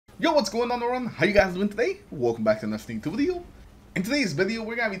Yo, what's going on everyone? How you guys doing today? Welcome back to another YouTube video. In today's video,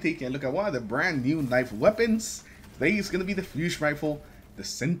 we're going to be taking a look at one of the brand new knife weapons. Today is going to be the fusion rifle, the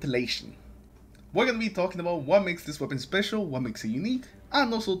Scintillation. We're going to be talking about what makes this weapon special, what makes it unique,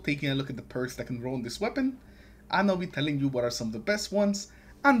 and also taking a look at the perks that can roll on this weapon. And I'll be telling you what are some of the best ones,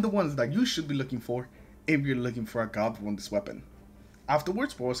 and the ones that you should be looking for if you're looking for a god to run this weapon.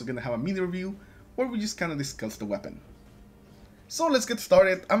 Afterwards, we're also going to have a mini review where we just kind of discuss the weapon. So let's get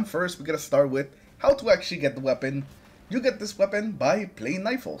started, and first we gotta start with how to actually get the weapon. You get this weapon by playing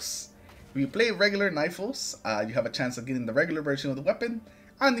Knifles. If you play regular Knifles, you have a chance of getting the regular version of the weapon,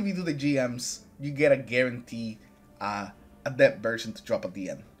 and if you do the GMs, you get a guarantee a depth version to drop at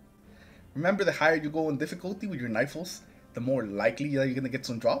the end. Remember, the higher you go in difficulty with your Knifles, the more likely that you're gonna get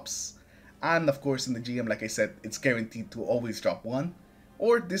some drops. And of course in the GM, like I said, it's guaranteed to always drop one,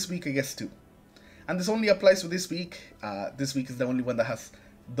 or this week I guess two. And this only applies for this week. This week is the only one that has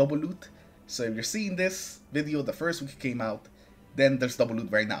double loot. So if you're seeing this video the first week it came out, then there's double loot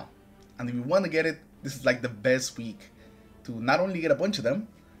right now. And if you want to get it, this is like the best week to not only get a bunch of them,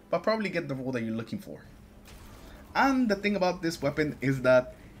 but probably get the roll that you're looking for. And the thing about this weapon is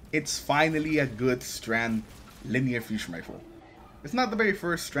that it's finally a good strand linear fusion rifle. It's not the very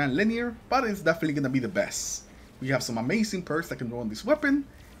first strand linear, but it's definitely going to be the best. We have some amazing perks that can roll on this weapon.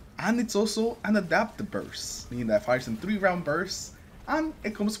 And it's also an adaptive burst, meaning that it fires in 3-round bursts, and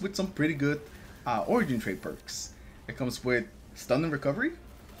it comes with some pretty good origin trait perks. It comes with stun and recovery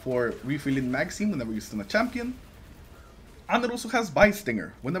for refilling the magazine whenever you stun a champion, and it also has bite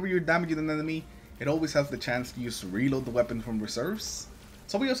stinger. Whenever you're damaging an enemy, it always has the chance to use reload the weapon from reserves.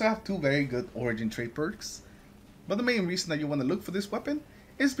 So we also have two very good origin trait perks, but the main reason that you want to look for this weapon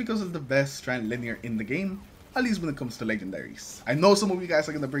is because it's the best strand linear in the game. At least when it comes to legendaries. I know some of you guys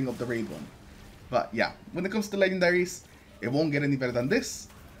are going to bring up the raid one. But yeah, when it comes to legendaries, it won't get any better than this.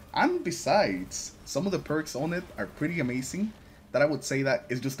 And besides, some of the perks on it are pretty amazing. That I would say that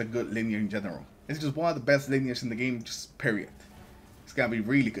is just a good linear in general. It's just one of the best linears in the game, just period. It's going to be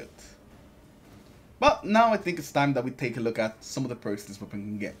really good. But now I think it's time that we take a look at some of the perks this weapon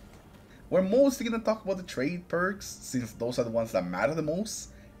can get. We're mostly going to talk about the trade perks, since those are the ones that matter the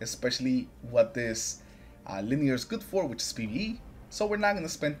most. Especially what this linear is good for, which is PvE. So we're not going to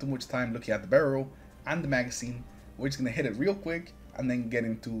spend too much time looking at the barrel and the magazine. We're just going to hit it real quick and then get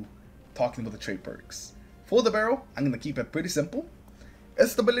into talking about the trade perks. For the barrel, I'm going to keep it pretty simple.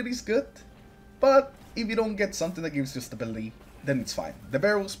 Stability is good, but if you don't get something that gives you stability, then it's fine. The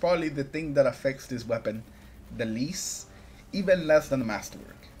barrel is probably the thing that affects this weapon the least, even less than the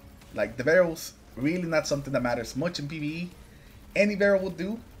masterwork. Like, the barrel's really not something that matters much in PvE. Any barrel will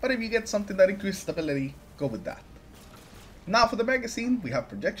do, but if you get something that increases stability, go with that. Now for the magazine, we have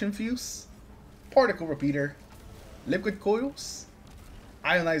projection fuse, particle repeater, liquid coils,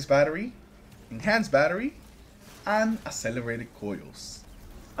 ionized battery, enhanced battery, and accelerated coils.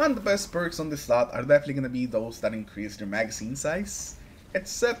 And the best perks on this slot are definitely going to be those that increase your magazine size,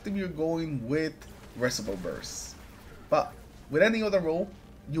 except if you're going with reservoir bursts. But with any other role,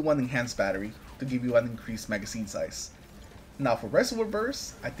 you want enhanced battery to give you an increased magazine size. Now for reservoir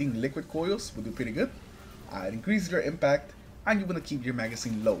bursts, I think liquid coils will do pretty good. It increases your impact, and you want to keep your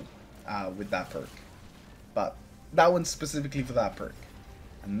magazine low with that perk. But that one's specifically for that perk.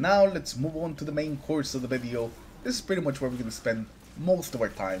 And now let's move on to the main course of the video. This is pretty much where we're going to spend most of our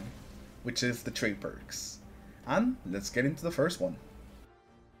time, which is the trade perks. And let's get into the first one.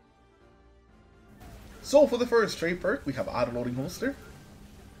 So for the first trade perk, we have auto-loading holster,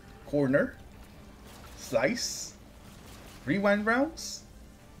 corner, slice, rewind rounds,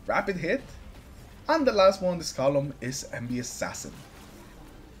 rapid hit, and the last one on this column is MB Assassin.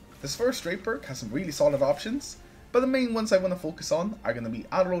 This first trade perk has some really solid options, but the main ones I want to focus on are going to be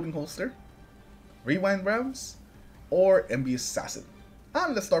auto-loading holster, rewind rounds, or MB Assassin.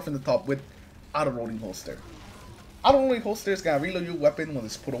 And let's start from the top with auto-loading holster. Auto-loading holster is going to reload your weapon when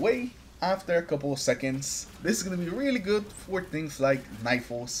it's put away after a couple of seconds. This is going to be really good for things like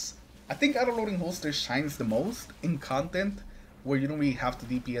Knifles. I think auto-loading holster shines the most in content where you don't really have to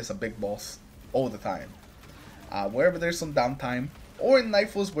DPS a big boss all the time. Wherever there's some downtime, or in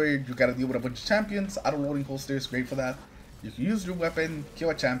Knifles where you gotta deal with a bunch of champions, auto-loading holster is great for that. You can use your weapon,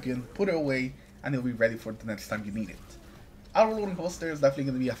 kill a champion, put it away, and it'll be ready for the next time you need it. Auto-loading holster is definitely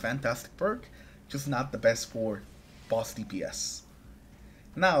going to be a fantastic perk, just not the best for boss DPS.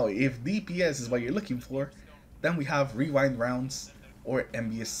 Now, if DPS is what you're looking for, then we have rewind rounds or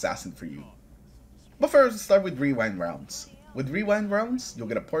MB Assassin for you. But first, let's start with rewind rounds. With rewind rounds, you'll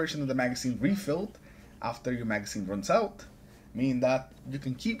get a portion of the magazine refilled after your magazine runs out, meaning that you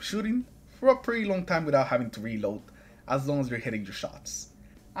can keep shooting for a pretty long time without having to reload as long as you're hitting your shots.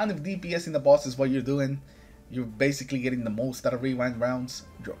 And if DPS in the boss is what you're doing, you're basically getting the most out of rewind rounds.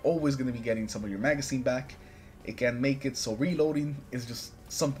 You're always going to be getting some of your magazine back. It can make it so reloading is just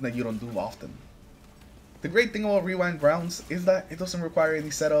something that you don't do often. The great thing about rewind rounds is that it doesn't require any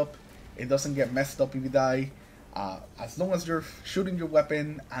setup. It doesn't get messed up if you die. As long as you're shooting your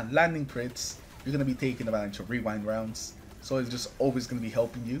weapon and landing crits, you're going to be taking advantage of rewind rounds. So it's just always going to be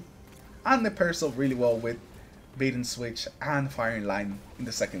helping you. And it pairs up really well with bait and switch and firing line in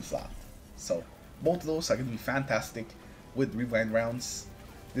the second slot. So both of those are going to be fantastic with rewind rounds.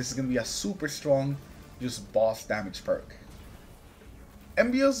 This is going to be a super strong just boss damage perk.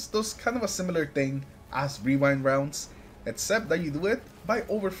 Envious does kind of a similar thing as rewind rounds, except that you do it by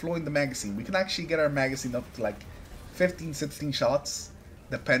overflowing the magazine. We can actually get our magazine up to like 15-16 shots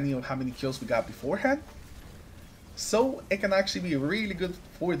depending on how many kills we got beforehand. So it can actually be really good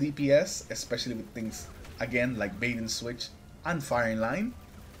for DPS, especially with things again like bait and switch and firing line.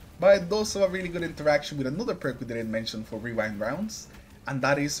 But it does have a really good interaction with another perk we didn't mention for rewind rounds, and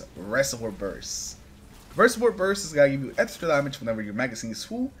that is Reservoir Burst. Reservoir Burst is going to give you extra damage whenever your magazine is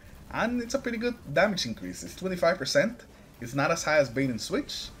full, and it's a pretty good damage increase. It's 25%. It's not as high as bait and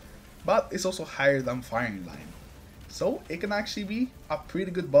switch, but it's also higher than firing line. So it can actually be a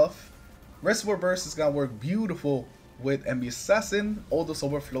pretty good buff. Reservoir Burst is going to work beautiful with Envious Assassin. All those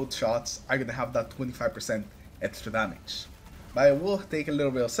overflowed shots are going to have that 25% extra damage. But it will take a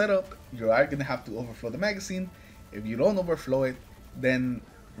little bit of setup. You are going to have to overflow the magazine. If you don't overflow it, then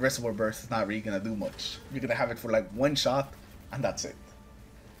Reservoir Burst is not really going to do much. You're going to have it for like one shot and that's it.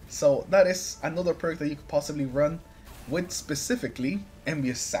 So that is another perk that you could possibly run with specifically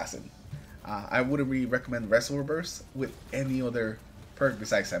Envious Assassin. I wouldn't really recommend Reservoir Burst with any other perk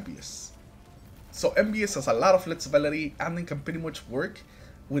besides Envious. So Envious has a lot of flexibility and it can pretty much work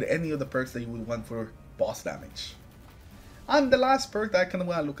with any of the perks that you would want for boss damage. And the last perk that I kind of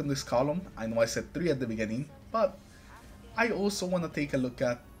want to look in this column, I know I said 3 at the beginning, but I also want to take a look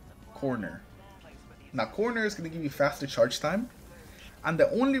at Corner. Now Corner is going to give you faster charge time, and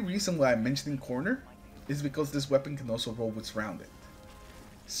the only reason why I'm mentioning Corner is because this weapon can also roll with Surrounded.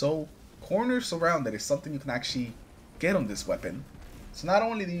 So Corner Surrounded is something you can actually get on this weapon. So not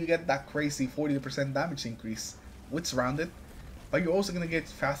only do you get that crazy 40% damage increase with Surrounded, but you're also going to get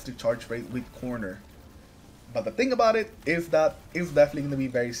faster charge rate with Corner. But the thing about it is that it's definitely going to be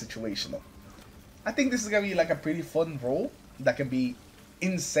very situational. I think this is going to be like a pretty fun role that can be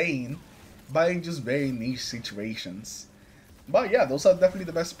insane, but in just very niche situations. But yeah, those are definitely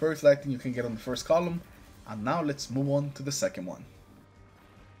the best perks that I think you can get on the first column. And now let's move on to the second one.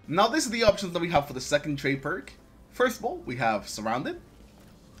 Now this is the options that we have for the second trade perk. First of all, we have Surrounded,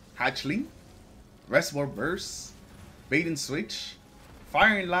 Hatchling, Reservoir Burst, Bait and Switch,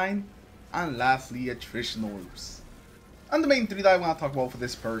 Firing Line, and lastly, Attrition Orbs. And the main 3 that I want to talk about for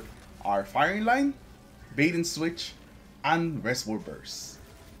this perk are Firing Line, Bait and Switch, and Reservoir Burst.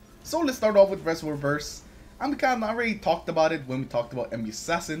 So let's start off with Reservoir Burst. And we kind of already talked about it when we talked about Envious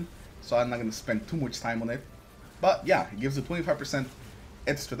Assassin, so I'm not going to spend too much time on it. But yeah, it gives you 25%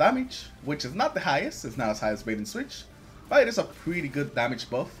 extra damage, which is not the highest. It's not as high as Bait and Switch, but it is a pretty good damage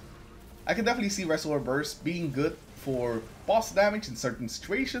buff. I can definitely see Reservoir Burst being good for boss damage in certain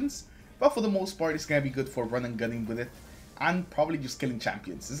situations, but for the most part it's going to be good for run and gunning with it, and probably just killing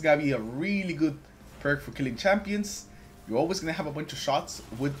champions. This is going to be a really good perk for killing champions. You're always going to have a bunch of shots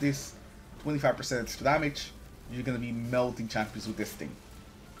with this 25% extra damage. You're going to be melting champions with this thing.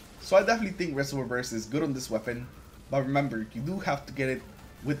 So I definitely think Reservoir Burst is good on this weapon, but remember, you do have to get it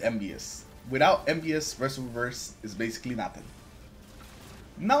with Envious. Without Envious, Reservoir Burst is basically nothing.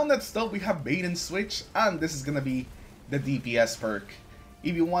 Now next up we have Bait and Switch, and this is going to be the DPS perk.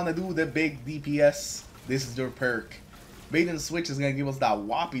 If you want to do the big DPS, this is your perk. Bait and Switch is going to give us that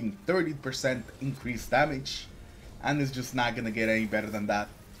whopping 30% increased damage, and it's just not going to get any better than that.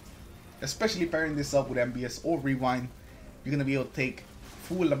 Especially pairing this up with Envious or Rewind, you're going to be able to take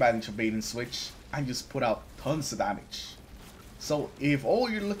full advantage of Bait and Switch and just put out tons of damage. So if all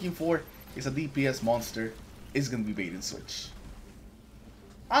you're looking for is a DPS monster, it's going to be Bait and Switch.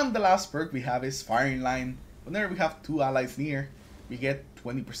 And the last perk we have is Firing Line. Whenever we have 2 allies near, we get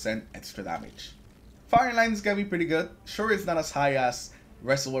 20% extra damage. Firing Line is going to be pretty good. Sure, it's not as high as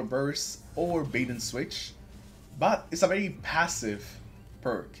Reservoir Burst or Bait and Switch, but it's a very passive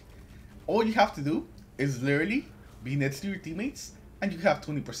perk. All you have to do is literally be next to your teammates and you have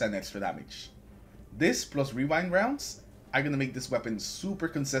 20% extra damage. This plus rewind rounds are going to make this weapon super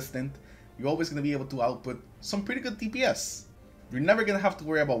consistent. You're always going to be able to output some pretty good DPS. You're never going to have to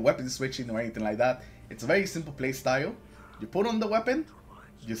worry about weapon switching or anything like that. It's a very simple playstyle. You put on the weapon,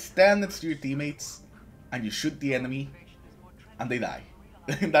 you stand next to your teammates, and you shoot the enemy, and they die.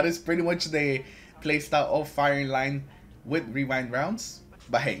 That is pretty much the playstyle of firing line with rewind rounds.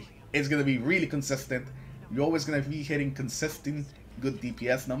 But hey, it's gonna be really consistent. You're always gonna be hitting consistent good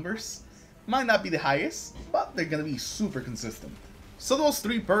DPS numbers. Might not be the highest, but they're gonna be super consistent. So those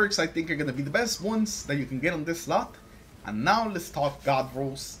 3 perks I think are gonna be the best ones that you can get on this slot. And now let's talk God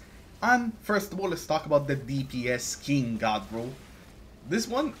rolls. And first of all, let's talk about the DPS King God roll. This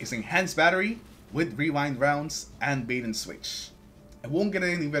one is Enhanced Battery with Rewind Rounds and Bait and Switch. It won't get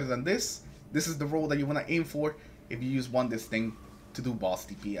any better than this. This is the roll that you want to aim for if you use this thing to do boss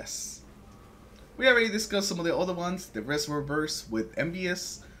DPS. We already discussed some of the other ones, the Reservoir Burst with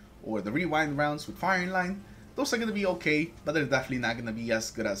MVS or the Rewind Rounds with Firing Line. Those are going to be okay, but they're definitely not going to be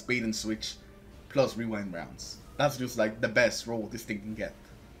as good as Bait and Switch plus Rewind Rounds. That's just like the best roll this thing can get.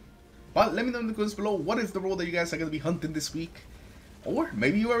 But let me know in the comments below, what is the roll that you guys are going to be hunting this week? Or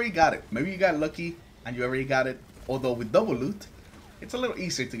maybe you already got it. Maybe you got lucky and you already got it. Although with double loot, it's a little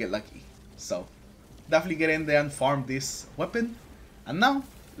easier to get lucky. So definitely get in there and farm this weapon. And now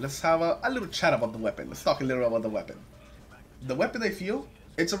let's have a little chat about the weapon. Let's talk a little about the weapon. The weapon, I feel,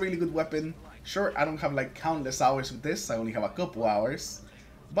 it's a really good weapon. Sure, I don't have like countless hours with this. I only have a couple hours.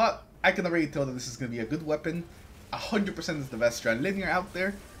 But I can already tell that this is going to be a good weapon. 100% is the best strand linear out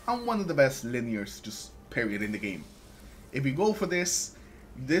there. And one of the best linears, just period, in the game. If you go for this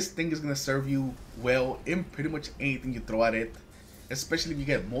thing is going to serve you well in pretty much anything you throw at it. Especially if you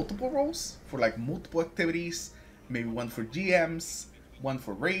get multiple rolls for like multiple activities. Maybe one for GMs, one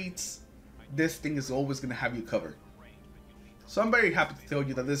for raids. This thing is always going to have you covered. So I'm very happy to tell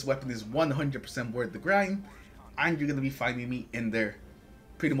you that this weapon is 100% worth the grind. And you're going to be finding me in there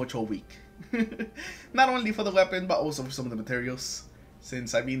pretty much all week. Not only for the weapon, but also for some of the materials.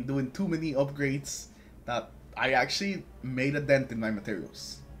 Since I've been doing too many upgrades that I actually made a dent in my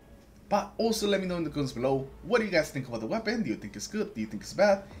materials. But also let me know in the comments below, what do you guys think about the weapon? Do you think it's good? Do you think it's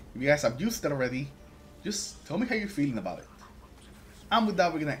bad? If you guys have used it already, just tell me how you're feeling about it. And with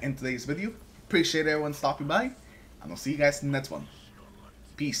that, we're going to end today's video. Appreciate everyone stopping by, and I'll see you guys in the next one.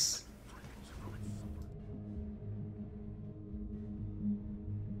 Peace.